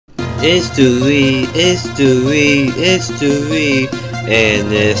It's Dewy, it's Dewy, it's Dewy,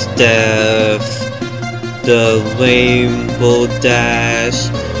 and it's Steph, the Rainbow Dash.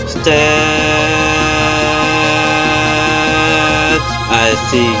 Steph, I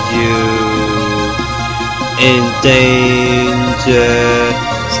see you in danger.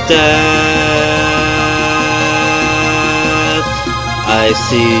 Steph, I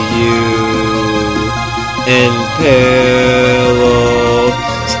see you in peril.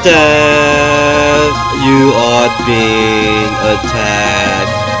 Steph, you are being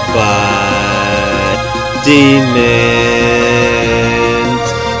attacked by demons.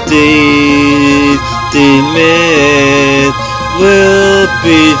 These demons will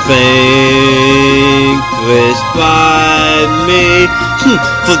be vanquished by me.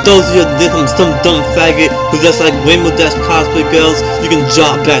 For those of you that did some dumb faggot who just like Rainbow Dash cosplay girls, you can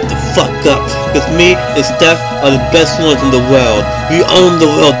drop back the fuck up. Cause me and Steph are the best ones in the world. We own the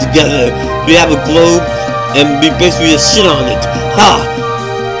world together. We have a globe and we basically just shit on it. Ha!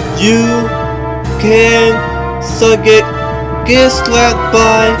 You can suck it. Get slapped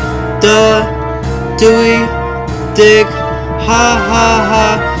by the Dewy dick. Ha ha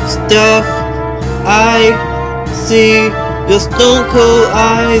ha. Steph, I see your stone cold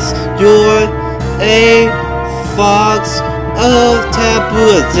eyes. You're a fox of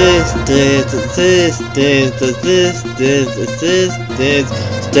taboo existence.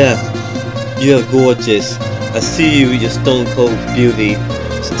 Steph, you're gorgeous. I see you with your stone cold beauty.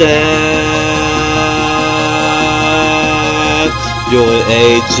 Steph, you're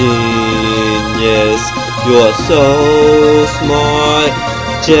a genius. You're so smart,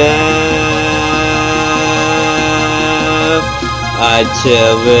 Jeff. I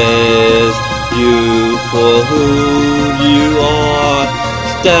cherish you for who you are.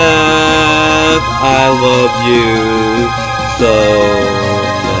 Steph, I love you so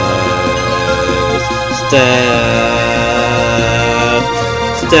much.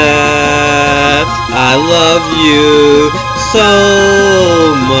 Steph, I love you so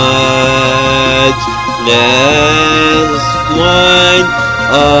much. Let's run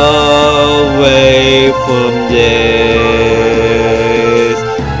away from this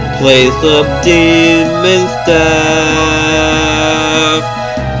place of demon stuff.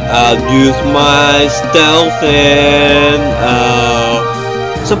 I'll use my stealth and I'll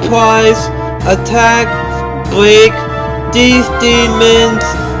surprise attack, break these demons'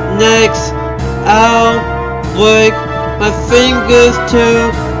 necks. I'll break my fingers to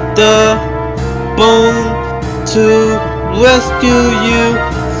the bone to rescue you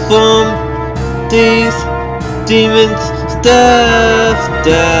from these demons.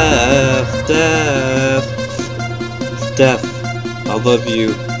 Steph, I love you.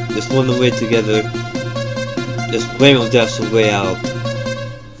 Let's run away together. Let's Rainbow Dash the way out.